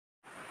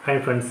Hi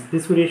friends,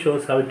 this video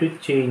shows how to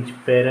change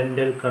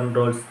parental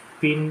controls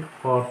PIN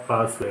or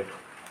password.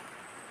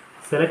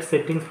 Select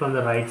settings from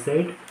the right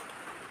side,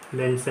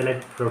 then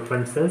select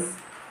preferences.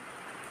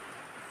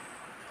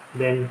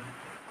 Then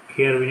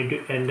here we need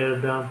to enter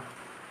the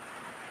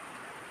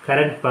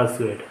current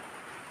password.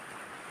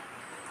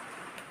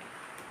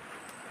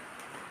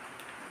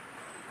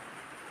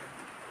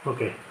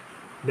 Okay,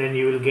 then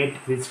you will get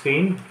this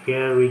screen.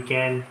 Here we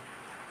can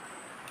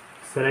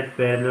select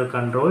parental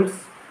controls.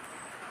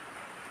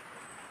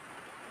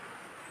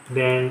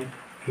 Then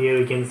here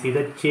we can see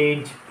the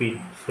change PIN.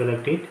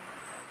 Select it.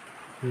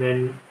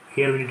 Then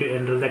here we need to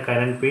enter the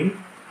current PIN.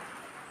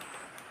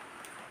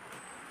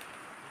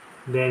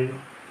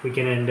 Then we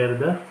can enter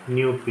the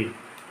new PIN.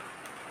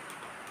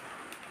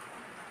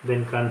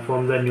 Then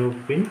confirm the new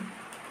PIN.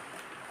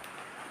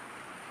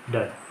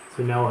 Done.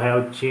 So now I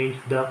have changed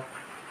the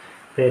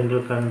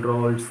parental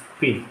controls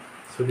PIN.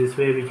 So this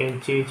way we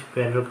can change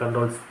parental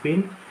controls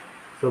PIN.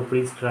 So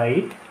please try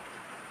it.